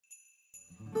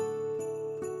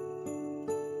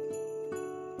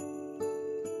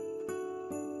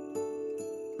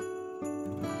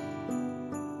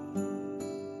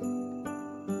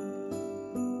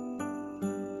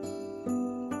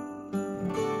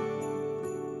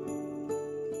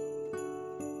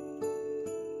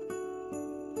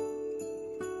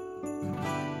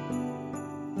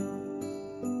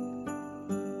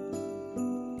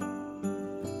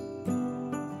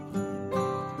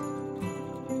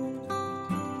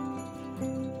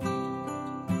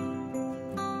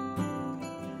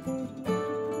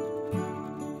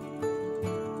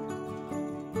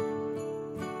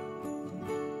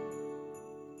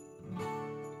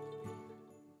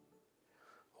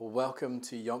Welcome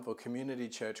to Yountville Community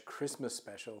Church Christmas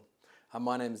Special.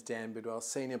 My name's Dan Bidwell,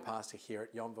 Senior Pastor here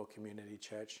at Yountville Community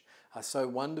Church. So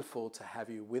wonderful to have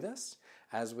you with us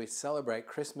as we celebrate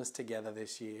Christmas together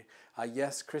this year.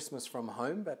 Yes, Christmas from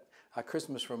home, but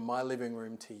Christmas from my living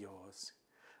room to yours.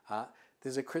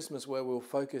 There's a Christmas where we'll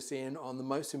focus in on the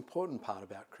most important part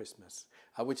about Christmas,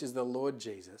 which is the Lord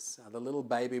Jesus, the little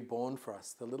baby born for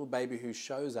us, the little baby who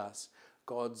shows us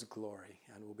God's glory.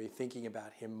 And we'll be thinking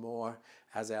about him more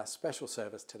as our special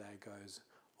service today goes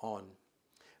on.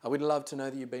 We'd love to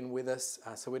know that you've been with us,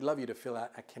 so we'd love you to fill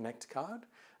out a Connect card.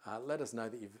 Let us know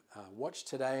that you've watched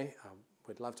today.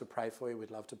 We'd love to pray for you. We'd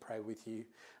love to pray with you.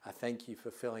 Thank you for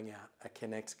filling out a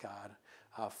Connect card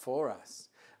for us.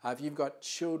 If you've got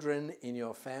children in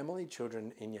your family,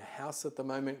 children in your house at the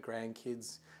moment,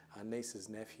 grandkids, nieces,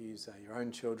 nephews, your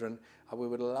own children, we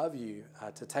would love you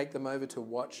to take them over to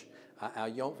watch our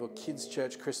Yountville Kids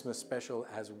Church Christmas special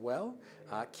as well.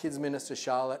 Kids Minister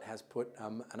Charlotte has put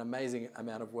an amazing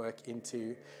amount of work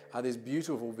into this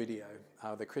beautiful video,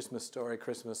 the Christmas story,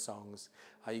 Christmas songs.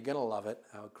 You're going to love it.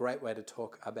 A great way to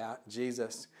talk about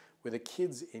Jesus with the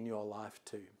kids in your life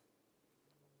too.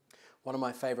 One of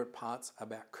my favourite parts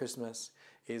about Christmas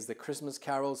is the Christmas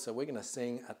carols, so we're going to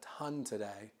sing a ton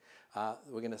today.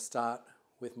 We're going to start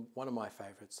with one of my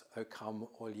favourites, O Come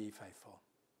All Ye Faithful.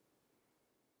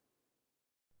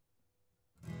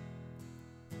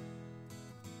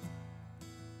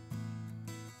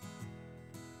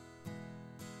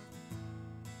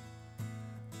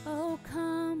 O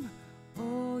come,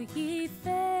 all ye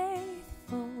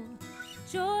faithful,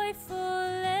 joyful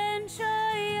and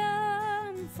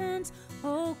triumphant.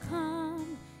 O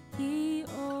come ye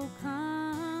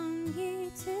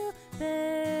to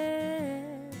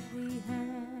Bethlehem.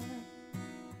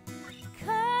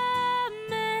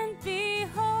 Come and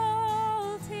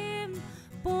behold him,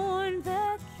 born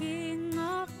the King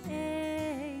of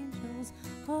angels.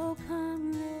 O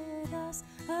come, let us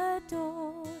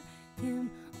adore him.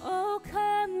 Oh,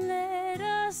 come, let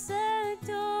us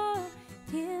adore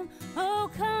him. Oh,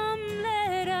 come,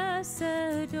 let us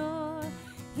adore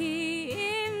him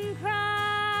in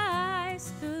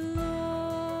Christ the Lord.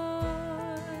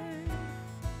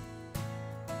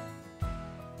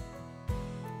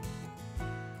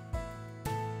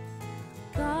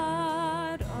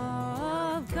 God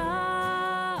of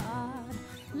God,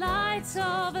 light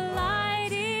of light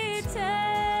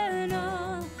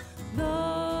eternal,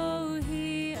 though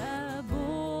he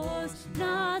abhors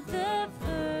not the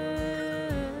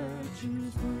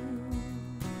virgin's womb.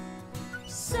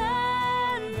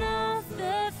 Son of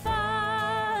the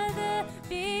Father,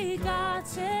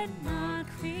 begotten, not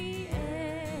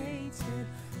created.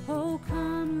 Oh,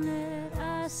 come, let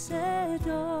us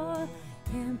adore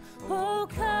him. Oh,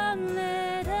 come,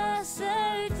 let us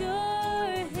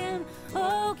adore him.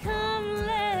 Oh, come,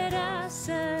 let us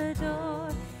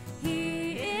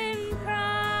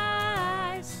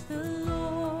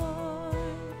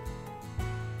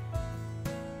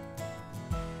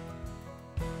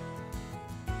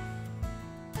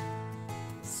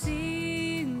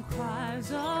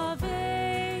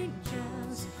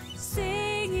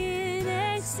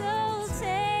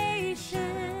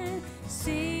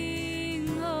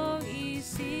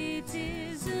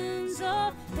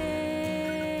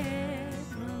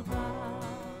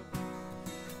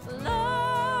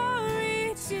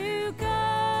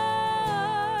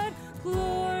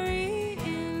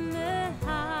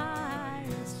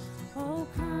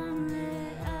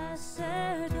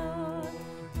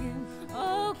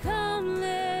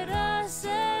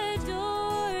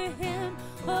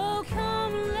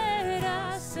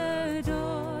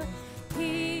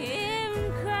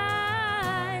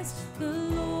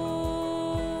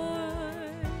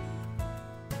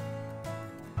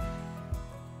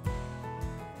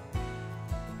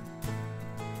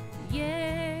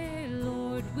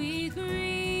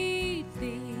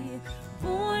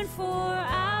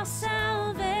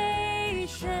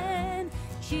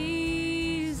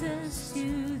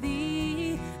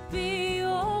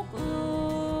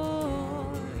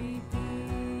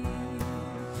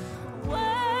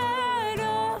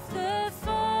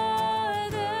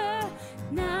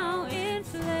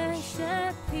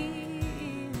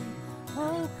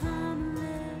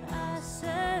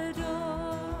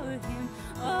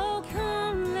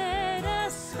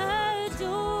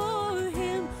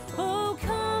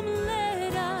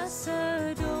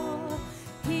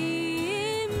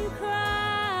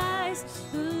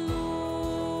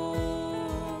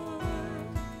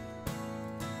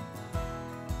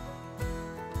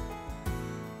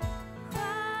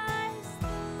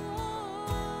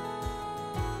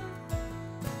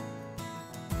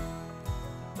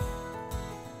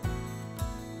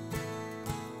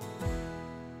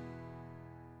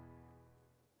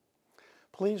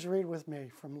Please read with me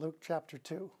from Luke chapter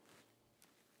 2.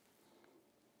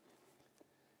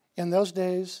 In those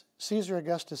days, Caesar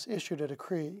Augustus issued a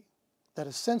decree that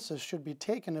a census should be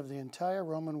taken of the entire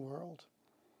Roman world.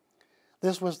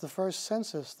 This was the first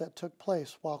census that took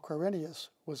place while Quirinius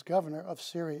was governor of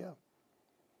Syria,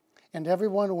 and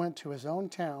everyone went to his own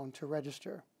town to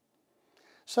register.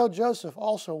 So Joseph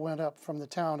also went up from the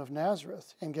town of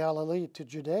Nazareth in Galilee to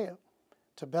Judea,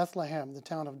 to Bethlehem, the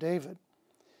town of David,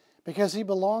 because he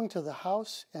belonged to the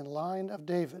house and line of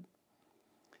David.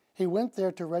 He went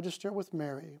there to register with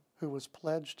Mary, who was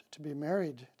pledged to be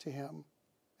married to him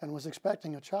and was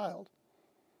expecting a child.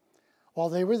 While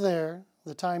they were there,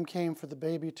 the time came for the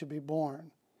baby to be born,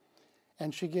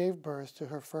 and she gave birth to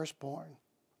her firstborn,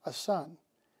 a son.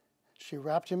 She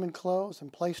wrapped him in clothes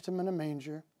and placed him in a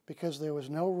manger because there was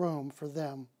no room for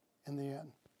them in the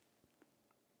inn.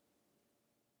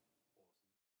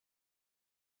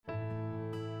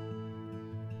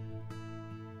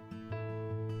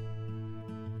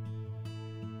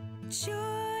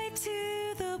 Joy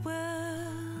to the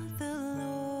world, the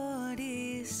Lord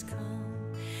is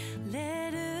come.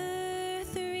 Let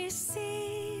earth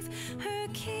receive her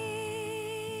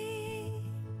King.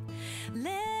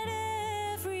 Let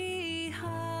every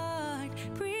heart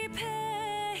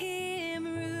prepare him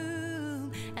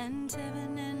room, and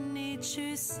heaven and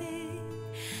nature sing,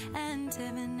 and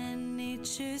heaven and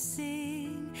nature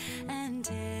sing, and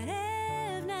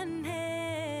heaven and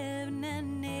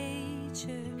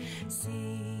nature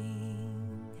sing.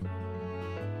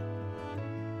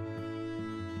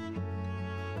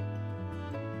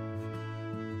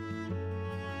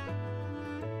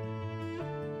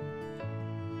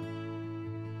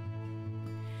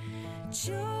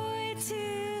 Joy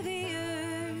to the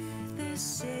earth, the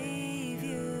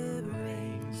Savior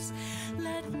reigns.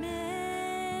 Let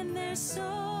men their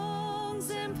songs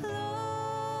employ,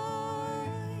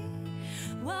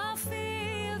 while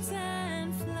fields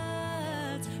and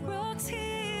floods, rocks,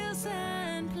 hills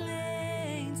and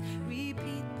plains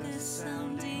repeat the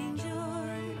sounding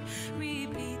joy,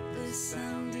 repeat the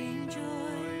sounding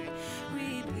joy,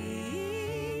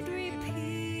 repeat,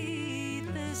 repeat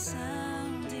the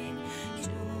sounding joy.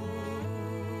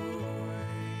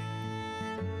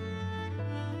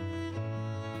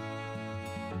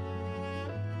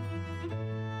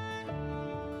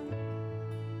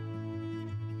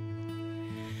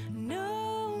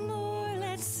 No more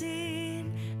let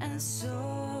sin and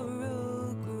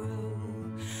sorrow grow,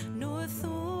 nor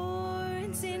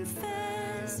thorns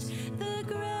infest the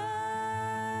ground.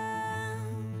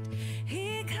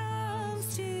 He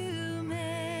comes to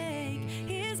make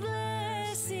his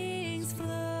blessings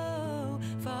flow,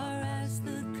 far as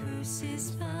the curse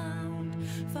is found,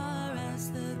 far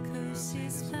as the curse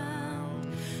is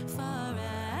found, far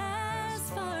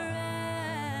as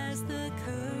the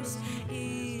curse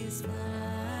is found.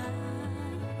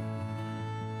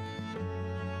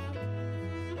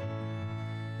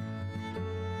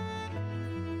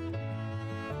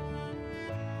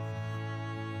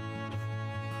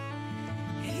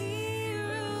 He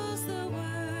rules the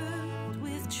world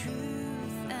with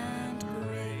truth and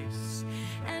grace,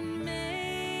 and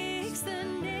makes the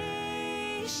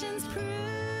nations prove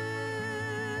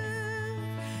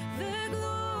the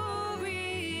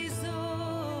glories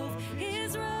of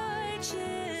his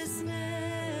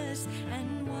righteousness,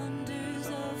 and wonders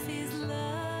of his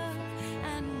love,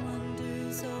 and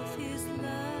wonders of his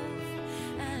love,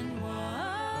 and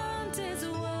wonders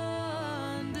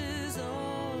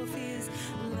of his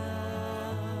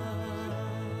love.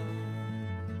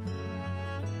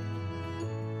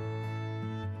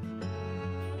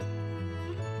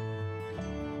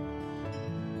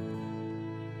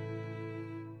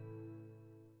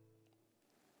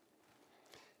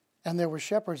 And there were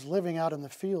shepherds living out in the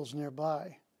fields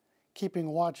nearby, keeping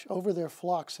watch over their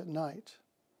flocks at night.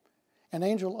 An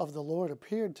angel of the Lord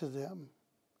appeared to them,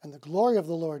 and the glory of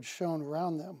the Lord shone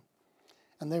around them,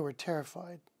 and they were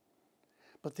terrified.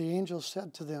 But the angel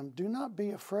said to them, "Do not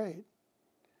be afraid.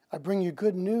 I bring you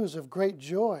good news of great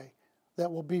joy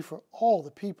that will be for all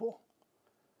the people.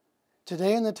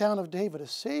 Today in the town of David a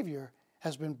Savior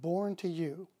has been born to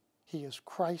you. He is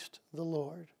Christ the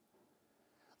Lord.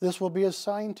 This will be a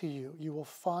sign to you. You will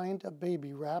find a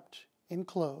baby wrapped in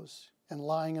clothes and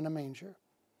lying in a manger."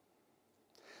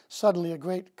 Suddenly a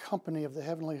great company of the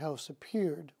heavenly hosts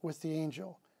appeared with the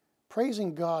angel,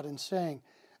 praising God and saying,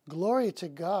 "Glory to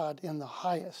God in the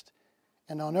highest,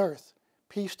 and on earth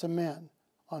peace to men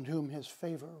on whom his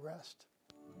favor rests."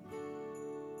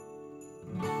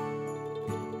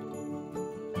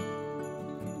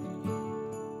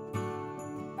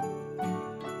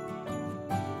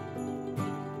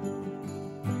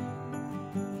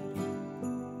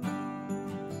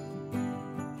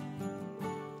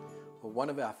 One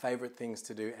of our favourite things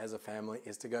to do as a family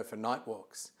is to go for night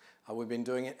walks. We've been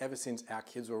doing it ever since our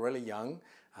kids were really young.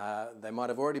 They might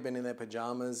have already been in their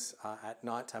pyjamas at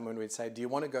night time when we'd say, do you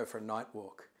want to go for a night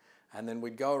walk? And then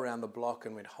we'd go around the block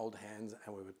and we'd hold hands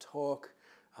and we would talk.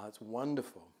 It's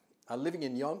wonderful. Living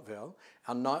in Yountville,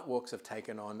 our night walks have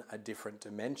taken on a different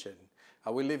dimension.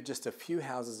 We live just a few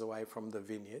houses away from the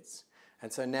vineyards.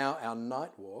 And so now our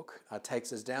night walk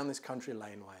takes us down this country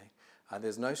laneway.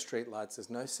 There's no street lights, there's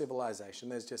no civilization,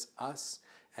 there's just us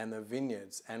and the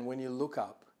vineyards. And when you look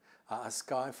up, a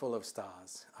sky full of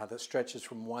stars that stretches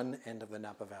from one end of the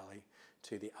Napa Valley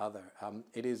to the other.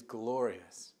 It is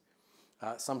glorious.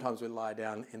 Sometimes we lie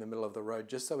down in the middle of the road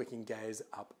just so we can gaze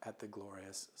up at the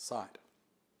glorious sight.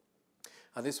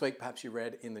 This week, perhaps you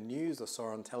read in the news or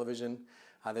saw on television,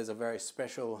 there's a very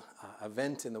special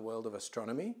event in the world of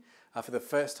astronomy. For the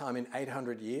first time in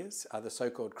 800 years, the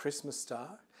so-called Christmas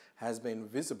star has been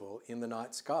visible in the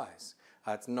night skies.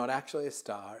 It's not actually a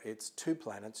star, it's two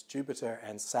planets, Jupiter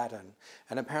and Saturn.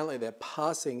 And apparently they're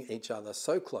passing each other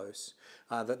so close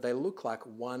that they look like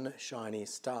one shiny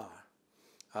star.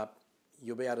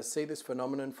 You'll be able to see this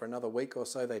phenomenon for another week or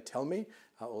so, they tell me,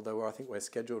 although I think we're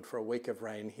scheduled for a week of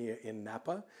rain here in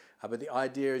Napa. But the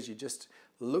idea is you just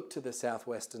look to the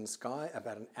southwestern sky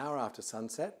about an hour after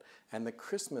sunset, and the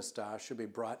Christmas star should be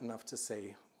bright enough to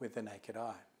see with the naked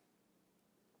eye.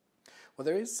 Well,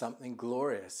 there is something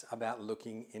glorious about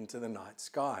looking into the night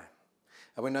sky.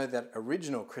 And we know that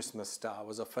original Christmas star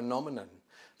was a phenomenon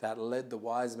that led the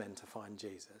wise men to find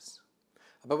Jesus.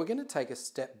 But we're going to take a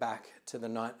step back to the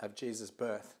night of Jesus'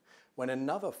 birth, when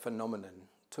another phenomenon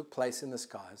took place in the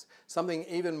skies, something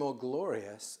even more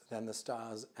glorious than the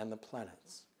stars and the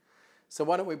planets. So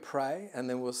why don't we pray, and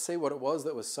then we'll see what it was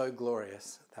that was so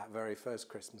glorious that very first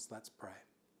Christmas. Let's pray.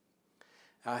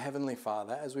 Our Heavenly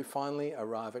Father, as we finally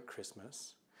arrive at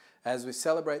Christmas, as we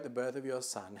celebrate the birth of your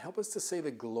Son, help us to see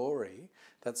the glory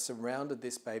that surrounded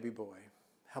this baby boy.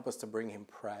 Help us to bring him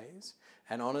praise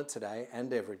and honour today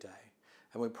and every day.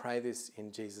 And we pray this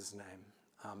in Jesus' name.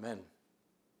 Amen.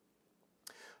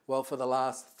 Well, for the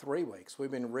last 3 weeks, we've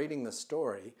been reading the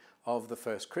story of the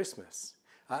first Christmas.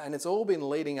 And it's all been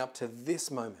leading up to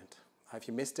this moment. If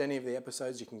you missed any of the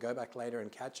episodes, you can go back later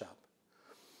and catch up.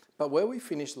 But where we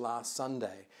finished last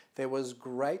Sunday, there was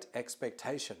great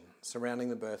expectation surrounding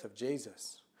the birth of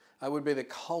Jesus. It would be the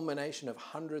culmination of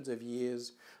hundreds of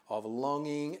years of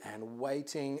longing and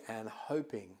waiting and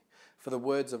hoping for the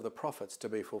words of the prophets to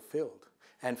be fulfilled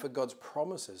and for God's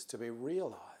promises to be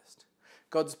realized.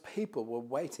 God's people were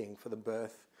waiting for the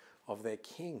birth of their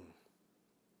king.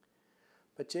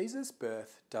 But Jesus'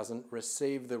 birth doesn't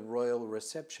receive the royal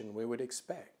reception we would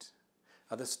expect.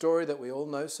 The story that we all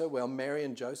know so well, Mary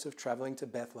and Joseph travelling to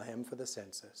Bethlehem for the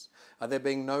census, there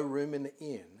being no room in the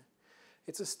inn,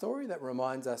 it's a story that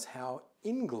reminds us how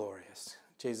inglorious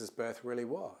Jesus' birth really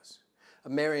was.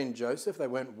 Mary and Joseph, they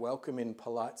weren't welcome in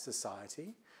polite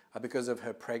society because of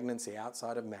her pregnancy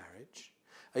outside of marriage.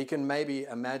 You can maybe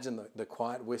imagine the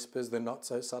quiet whispers, the not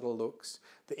so subtle looks,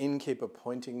 the innkeeper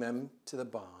pointing them to the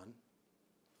barn.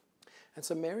 And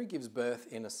so Mary gives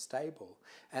birth in a stable,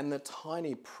 and the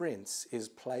tiny prince is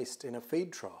placed in a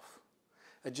feed trough.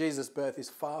 Jesus' birth is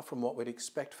far from what we'd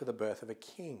expect for the birth of a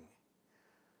king.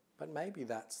 But maybe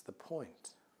that's the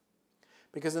point.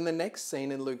 Because in the next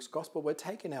scene in Luke's Gospel, we're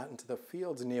taken out into the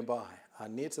fields nearby,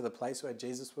 near to the place where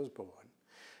Jesus was born.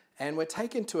 And we're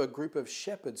taken to a group of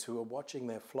shepherds who are watching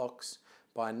their flocks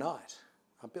by night.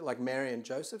 A bit like Mary and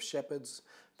Joseph, shepherds,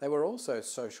 they were also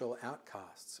social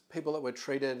outcasts, people that were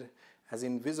treated as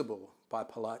invisible by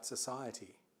polite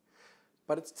society.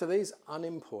 But it's to these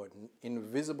unimportant,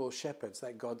 invisible shepherds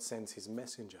that God sends his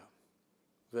messenger.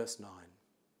 Verse 9.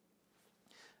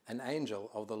 An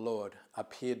angel of the Lord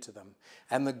appeared to them,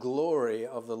 and the glory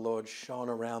of the Lord shone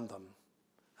around them,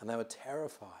 and they were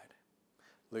terrified.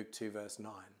 Luke 2 verse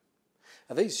 9.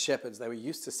 Now, these shepherds, they were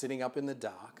used to sitting up in the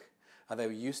dark. They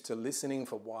were used to listening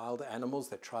for wild animals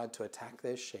that tried to attack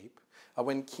their sheep.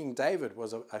 When King David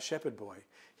was a shepherd boy,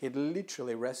 he had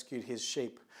literally rescued his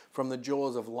sheep from the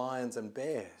jaws of lions and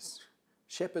bears.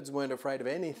 Shepherds weren't afraid of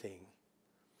anything.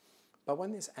 But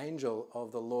when this angel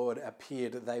of the Lord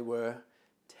appeared, they were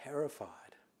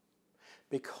terrified.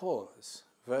 Because,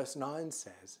 verse 9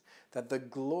 says, that the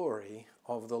glory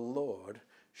of the Lord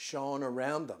shone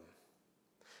around them.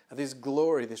 This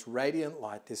glory, this radiant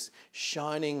light, this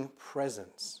shining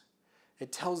presence,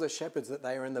 it tells the shepherds that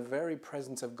they are in the very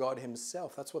presence of God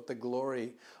himself. That's what the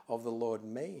glory of the Lord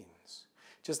means.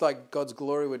 Just like God's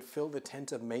glory would fill the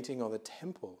tent of meeting or the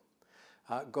temple,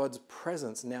 God's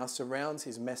presence now surrounds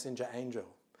his messenger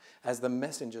angel as the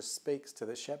messenger speaks to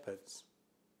the shepherds.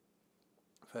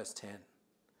 Verse 10.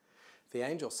 The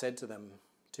angel said to them,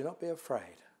 "Do not be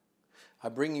afraid. I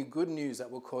bring you good news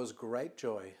that will cause great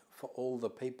joy for all the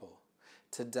people.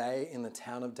 Today in the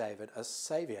town of David, a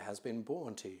Saviour has been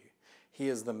born to you. He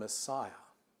is the Messiah,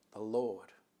 the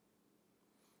Lord."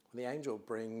 The angel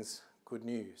brings good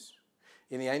news.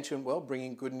 In the ancient world,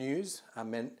 bringing good news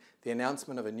meant the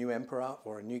announcement of a new emperor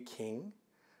or a new king.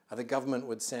 The government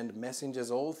would send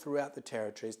messengers all throughout the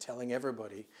territories telling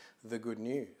everybody the good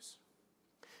news.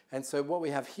 And so what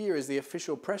we have here is the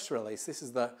official press release. This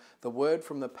is the word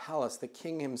from the palace. The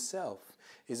king himself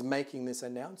is making this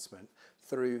announcement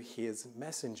through his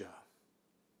messenger.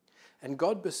 And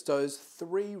God bestows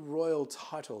 3 royal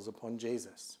titles upon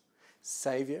Jesus: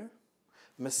 Saviour,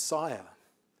 Messiah,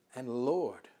 and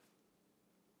Lord.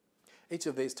 Each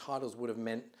of these titles would have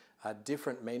meant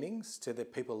different meanings to the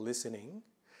people listening.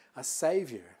 A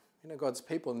saviour, God's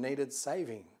people needed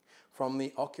saving from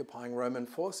the occupying Roman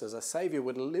forces. A saviour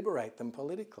would liberate them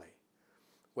politically,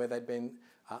 where they'd been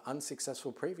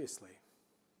unsuccessful previously.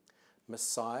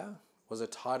 Messiah was a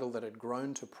title that had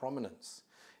grown to prominence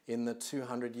in the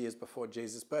 200 years before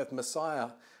Jesus' birth.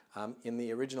 Messiah, in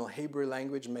the original Hebrew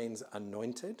language, means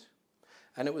anointed,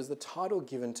 and it was the title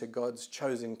given to God's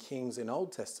chosen kings in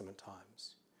Old Testament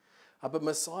times. But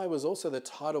Messiah was also the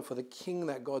title for the king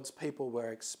that God's people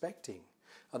were expecting,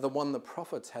 the one the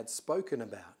prophets had spoken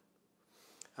about.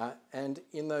 And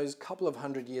in those couple of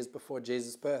hundred years before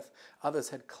Jesus' birth, others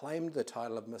had claimed the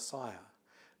title of Messiah,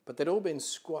 but they'd all been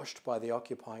squashed by the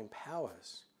occupying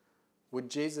powers. Would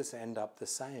Jesus end up the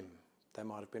same? They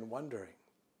might have been wondering.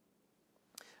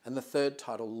 And the third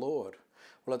title, Lord.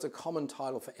 Well, it's a common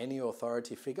title for any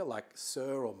authority figure like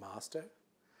Sir or Master.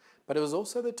 But it was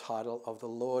also the title of the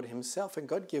Lord himself, and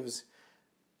God gives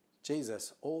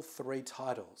Jesus all 3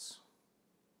 titles.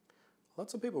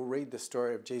 Lots of people read the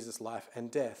story of Jesus' life and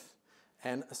death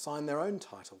and assign their own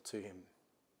title to him.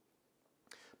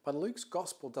 But Luke's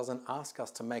gospel doesn't ask us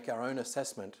to make our own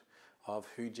assessment of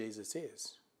who Jesus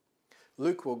is.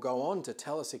 Luke will go on to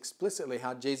tell us explicitly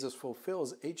how Jesus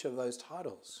fulfills each of those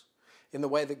titles in the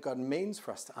way that God means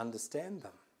for us to understand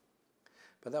them.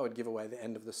 But that would give away the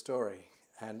end of the story,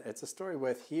 and it's a story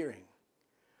worth hearing.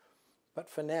 But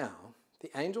for now,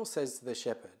 the angel says to the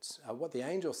shepherds, what the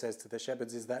angel says to the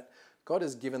shepherds is that God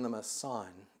has given them a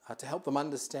sign to help them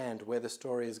understand where the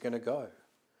story is going to go.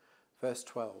 Verse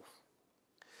 12,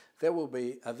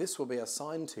 this will be a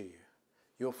sign to you.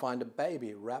 You'll find a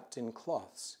baby wrapped in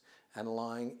cloths and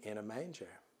lying in a manger.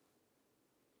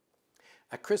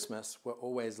 At Christmas, we're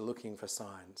always looking for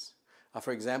signs.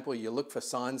 For example, you look for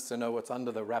signs to know what's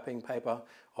under the wrapping paper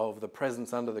of the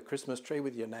presents under the Christmas tree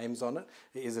with your names on it.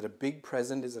 Is it a big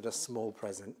present? Is it a small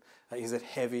present? Is it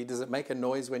heavy? Does it make a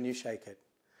noise when you shake it?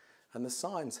 And the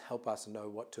signs help us know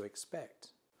what to expect.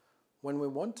 When we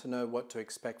want to know what to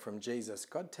expect from Jesus,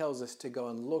 God tells us to go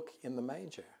and look in the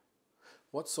manger.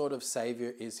 What sort of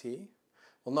Saviour is he?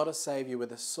 Well, not a Saviour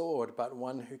with a sword, but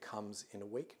one who comes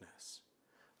in weakness.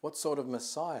 What sort of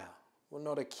Messiah? Well,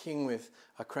 not a king with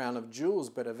a crown of jewels,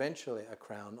 but eventually a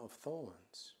crown of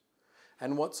thorns.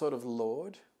 And what sort of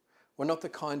Lord? Well, not the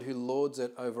kind who lords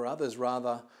it over others,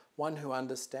 rather one who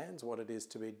understands what it is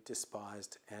to be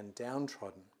despised and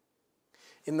downtrodden.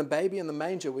 In the baby in the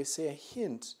manger, we see a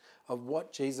hint of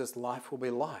what Jesus' life will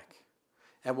be like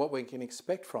and what we can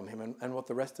expect from him and what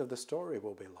the rest of the story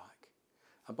will be like.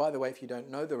 And by the way, if you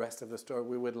don't know the rest of the story,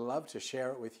 we would love to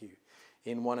share it with you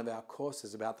in one of our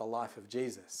courses about the life of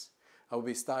Jesus. I will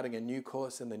be starting a new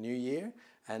course in the new year,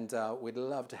 and we'd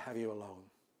love to have you along.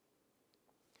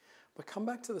 But come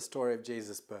back to the story of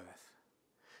Jesus' birth.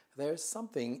 There is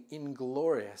something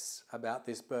inglorious about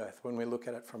this birth when we look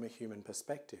at it from a human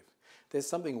perspective. There's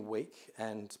something weak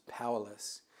and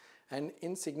powerless and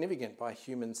insignificant by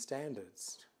human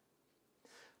standards.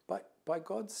 But by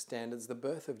God's standards, the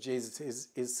birth of Jesus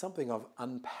is something of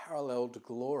unparalleled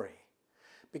glory.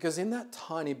 Because in that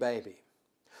tiny baby,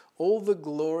 all the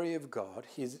glory of God,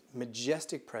 his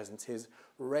majestic presence, his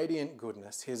radiant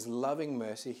goodness, his loving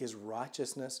mercy, his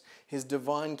righteousness, his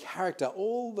divine character,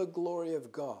 all the glory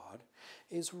of God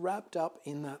is wrapped up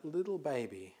in that little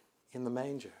baby in the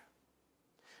manger.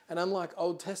 And unlike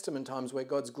Old Testament times where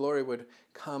God's glory would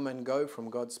come and go from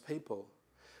God's people,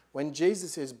 when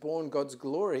Jesus is born, God's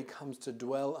glory comes to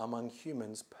dwell among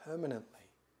humans permanently.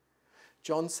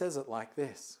 John says it like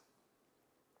this: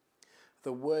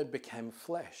 "The Word became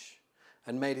flesh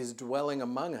and made his dwelling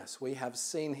among us. We have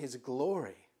seen his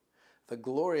glory, the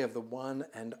glory of the one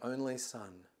and only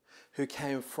Son, who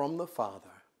came from the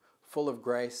Father, full of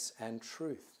grace and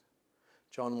truth."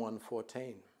 John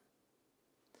 1:14.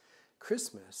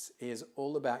 Christmas is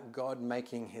all about God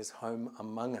making his home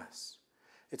among us.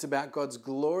 It's about God's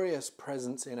glorious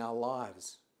presence in our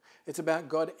lives. It's about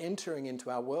God entering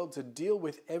into our world to deal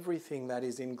with everything that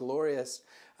is inglorious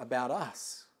about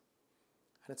us.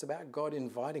 And it's about God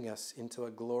inviting us into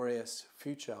a glorious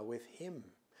future with Him,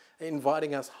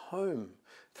 inviting us home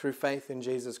through faith in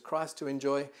Jesus Christ to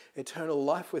enjoy eternal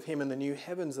life with Him in the new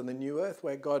heavens and the new earth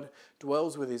where God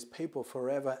dwells with His people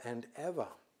forever and ever.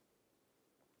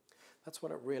 That's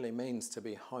what it really means to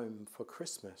be home for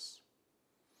Christmas.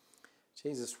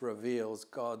 Jesus reveals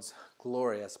God's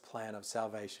glorious plan of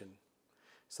salvation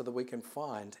so that we can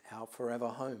find our forever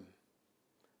home.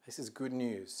 This is good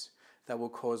news that will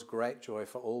cause great joy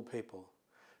for all people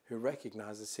who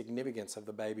recognize the significance of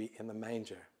the baby in the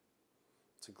manger.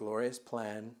 It's a glorious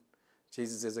plan.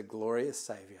 Jesus is a glorious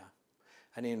Savior,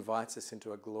 and He invites us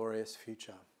into a glorious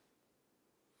future.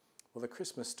 Well, the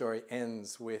Christmas story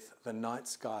ends with the night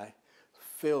sky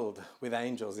filled with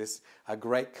angels. It's a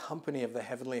great company of the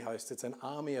heavenly host. It's an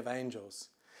army of angels.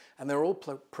 And they're all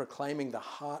proclaiming the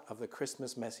heart of the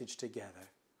Christmas message together.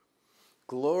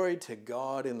 Glory to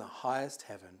God in the highest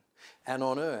heaven, and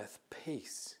on earth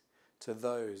peace to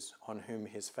those on whom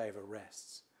His favor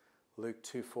rests. Luke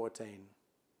 2:14.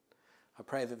 I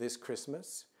pray that this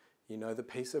Christmas you know the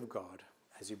peace of God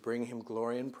as you bring Him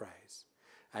glory and praise,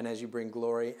 and as you bring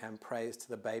glory and praise to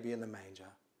the baby in the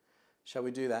manger. Shall we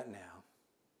do that now?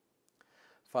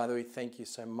 Father, we thank You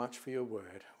so much for Your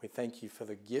word. We thank You for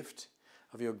the gift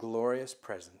of Your glorious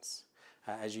presence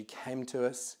as You came to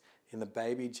us in the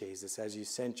baby Jesus, as You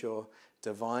sent Your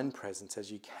divine presence,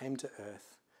 as You came to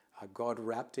earth, a God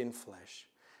wrapped in flesh.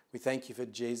 We thank You for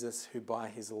Jesus, who by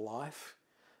His life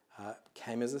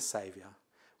came as a Savior.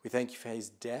 We thank You for His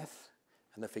death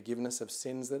and the forgiveness of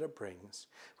sins that it brings.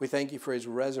 We thank You for His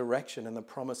resurrection and the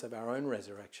promise of our own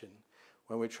resurrection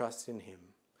when we trust in Him.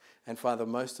 And Father,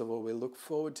 most of all, we look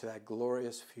forward to that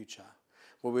glorious future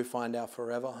where we find our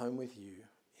forever home with You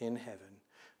in heaven,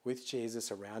 with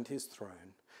Jesus around His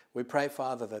throne. We pray,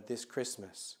 Father, that this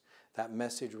Christmas, that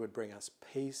message would bring us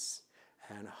peace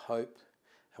and hope.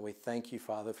 And we thank You,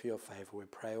 Father, for Your favor. We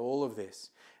pray all of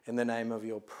this in the name of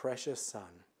Your precious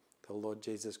Son, the Lord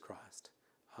Jesus Christ.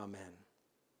 Amen.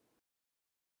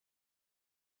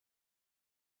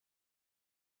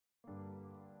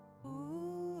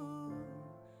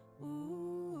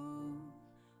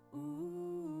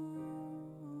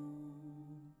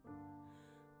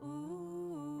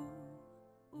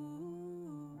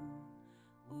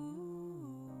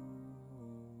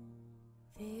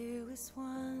 There was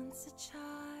once a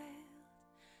child,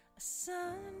 a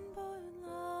son born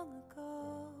long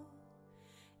ago,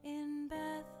 in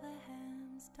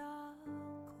Bethlehem's dark,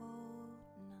 cold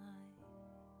night.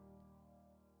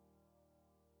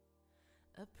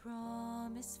 A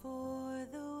promise for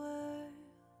the world,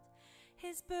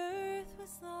 His birth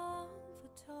was long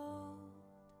foretold,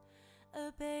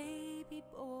 a baby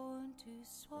born to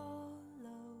swallow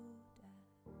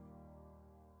death.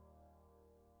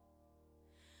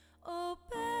 O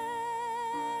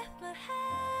Bethlehem,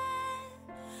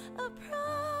 a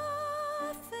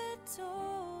prophet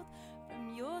told,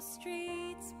 from your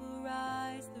streets will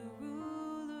rise the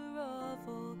ruler of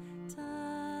all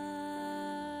time.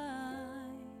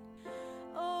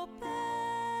 O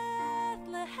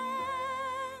Bethlehem,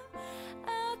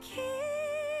 our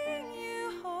King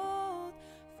you hold,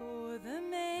 for the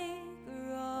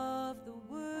Maker of the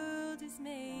world is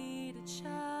made a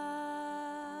child.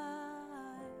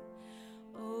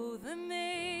 Oh, the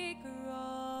Maker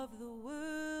of the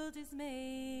world is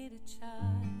made a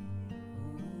child.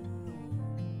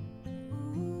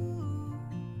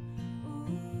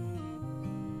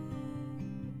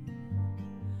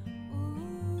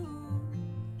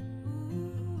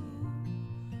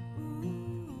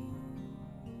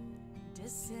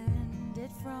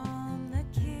 Descended from the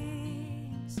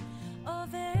kings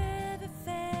of ever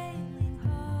failing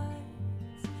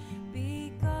hearts,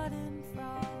 begotten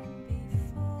from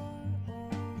before all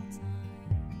time.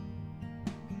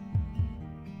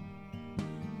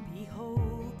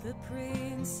 Behold the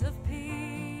Prince of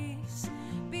Peace,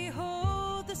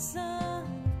 behold the Son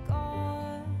of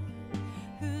God,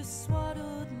 who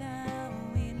swaddled now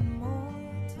in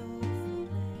mortal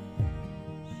flesh.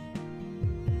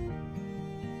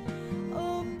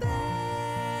 O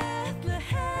Bethlehem,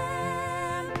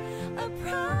 a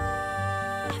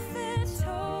prophet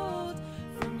told,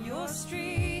 from your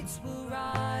streets will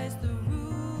rise the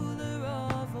ruler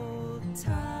of old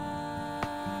time.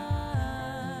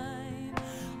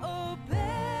 O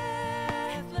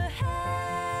Bethlehem,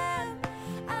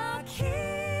 our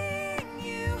King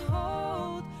you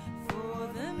hold, for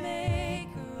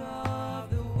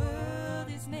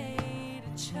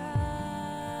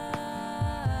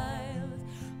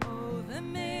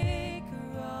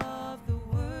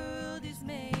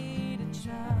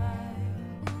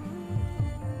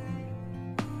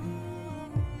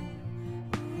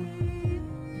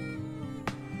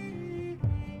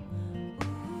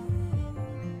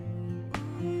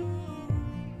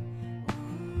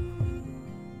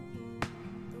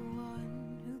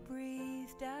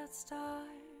Death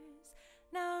stars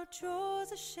now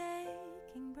draws a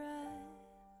shaking breath.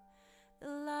 The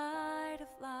light of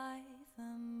life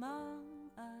among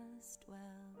us dwells.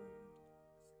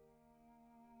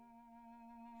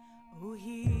 Oh,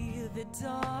 hear the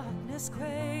darkness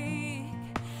quake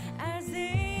as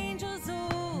angels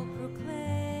all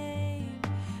proclaim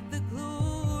the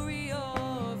glory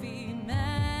of Emmanuel.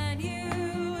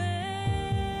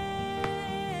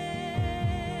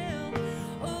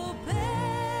 Oh,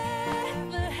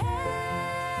 Bethlehem,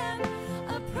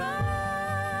 a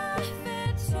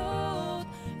prophet told,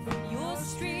 from your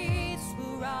streets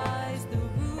will rise the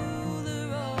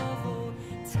ruler of all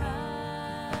time.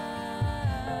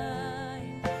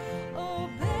 Oh,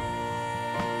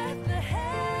 Bethlehem,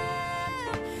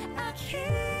 our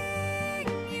King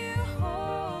you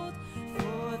hold,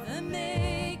 for the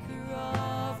Maker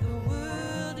of the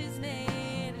world is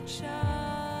made a child.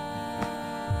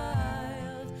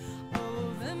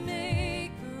 Oh, the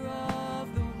Maker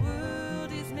of the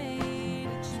world is made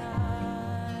a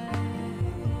child.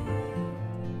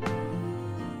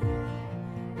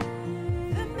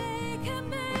 The Maker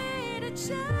made a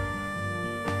child.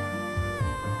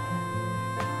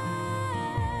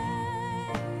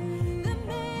 The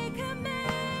Maker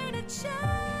made a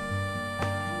child.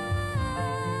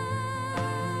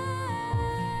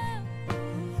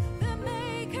 The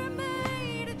Maker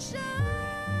made a child.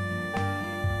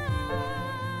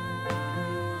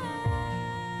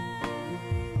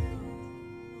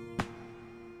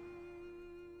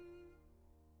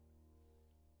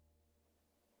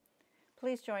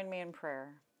 Please join me in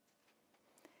prayer.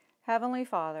 Heavenly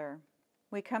Father,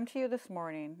 we come to you this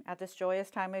morning at this joyous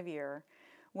time of year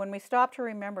when we stop to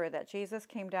remember that Jesus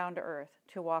came down to earth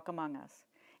to walk among us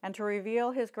and to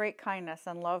reveal his great kindness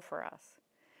and love for us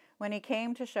when he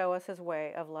came to show us his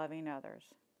way of loving others.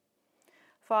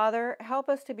 Father, help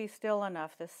us to be still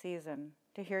enough this season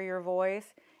to hear your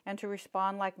voice and to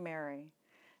respond like Mary,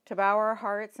 to bow our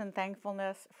hearts in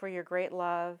thankfulness for your great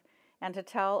love and to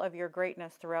tell of your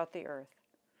greatness throughout the earth.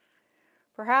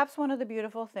 Perhaps one of the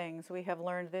beautiful things we have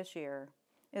learned this year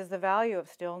is the value of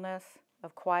stillness,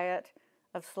 of quiet,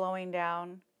 of slowing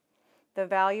down, the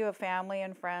value of family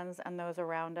and friends and those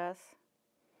around us.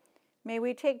 May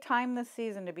we take time this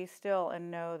season to be still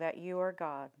and know that you are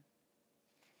God.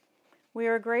 We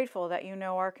are grateful that you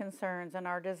know our concerns and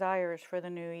our desires for the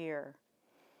new year.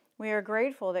 We are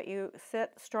grateful that you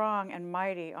sit strong and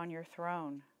mighty on your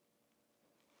throne.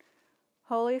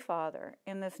 Holy Father,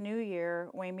 in this new year,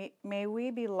 may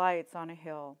we be lights on a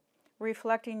hill,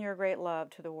 reflecting your great love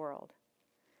to the world.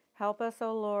 Help us,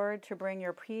 O Lord, to bring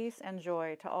your peace and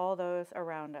joy to all those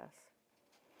around us.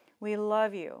 We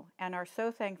love you and are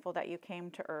so thankful that you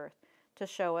came to earth to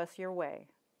show us your way.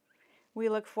 We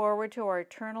look forward to our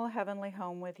eternal heavenly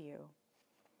home with you.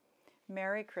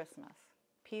 Merry Christmas.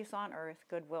 Peace on earth,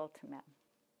 goodwill to men.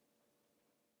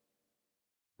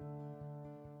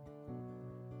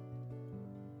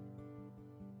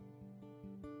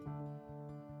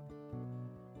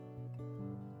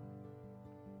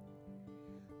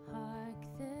 Hark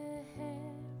the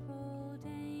herald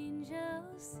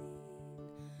angels sing,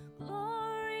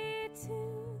 glory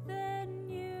to the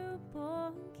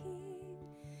newborn King.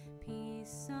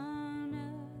 Peace on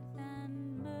earth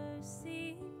and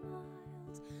mercy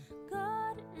mild,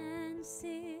 God and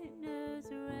sinners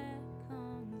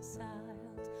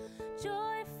reconciled.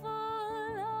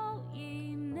 Joyful, all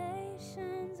ye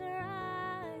nations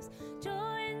rise,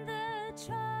 join the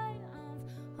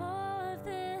triumph of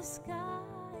the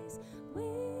skies.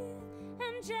 With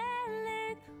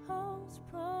angelic hosts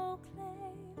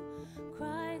proclaim,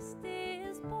 Christ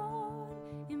is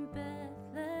born in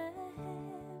Bethlehem.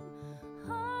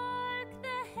 Hark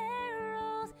the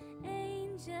herald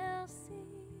angels sing,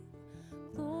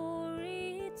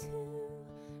 glory to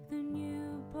the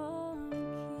newborn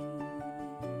King.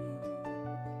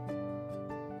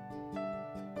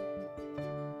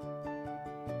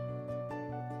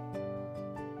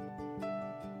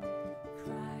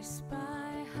 Christ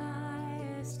by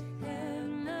highest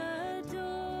heaven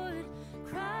adored,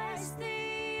 Christ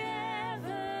the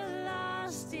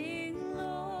everlasting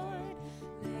Lord.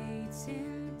 Late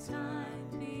in time,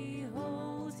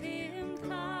 behold him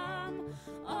come,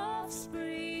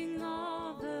 offspring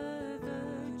of the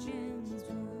Virgin's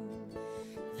womb.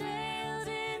 Veiled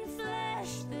in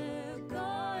flesh, the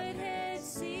Godhead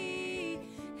see,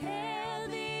 hail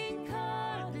the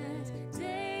incarnate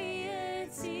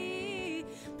deity,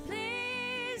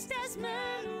 pleased as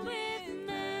man with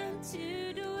man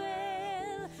to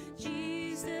dwell.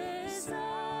 Jesus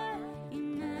our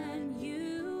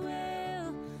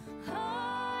Emmanuel.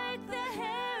 Hark the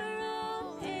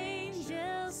herald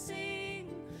angels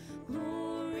sing,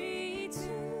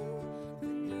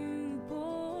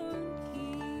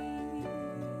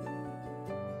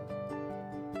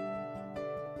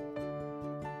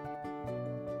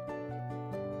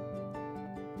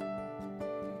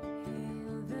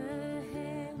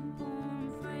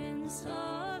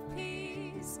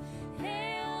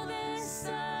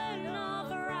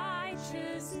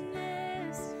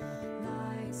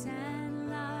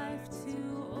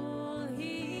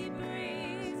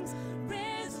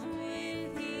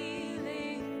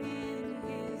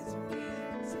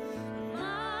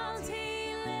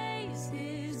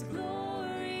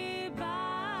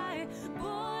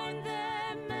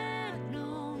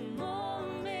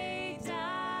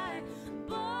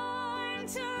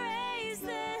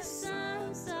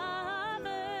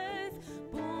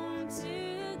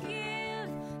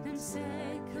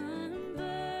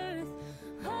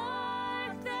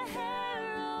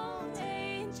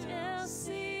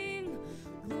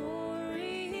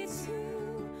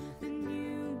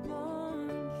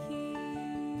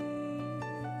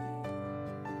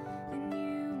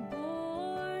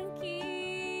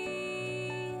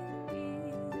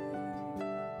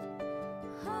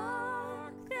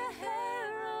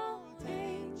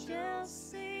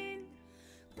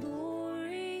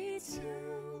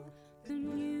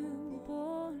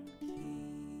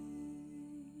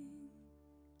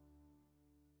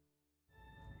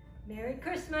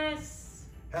 Christmas.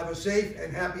 Have a safe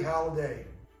and happy holiday.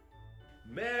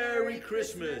 Merry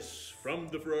Christmas from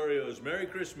the Ferrarios. Merry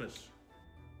Christmas.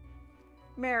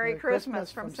 Merry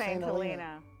Christmas from St.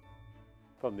 Helena.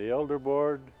 From the Elder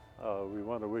Board, we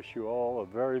want to wish you all a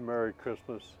very Merry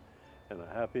Christmas and a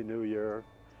Happy New Year.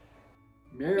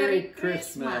 Merry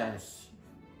Christmas.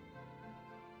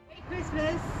 Merry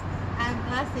Christmas and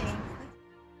blessings.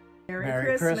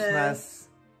 Merry Christmas.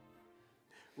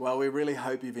 Well, we really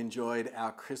hope you've enjoyed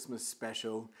our Christmas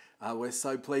special. We're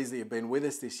so pleased that you've been with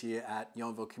us this year at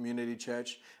Yountville Community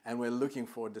Church, and we're looking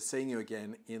forward to seeing you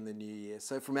again in the new year.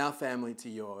 So from our family to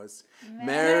yours,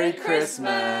 Merry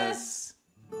Christmas.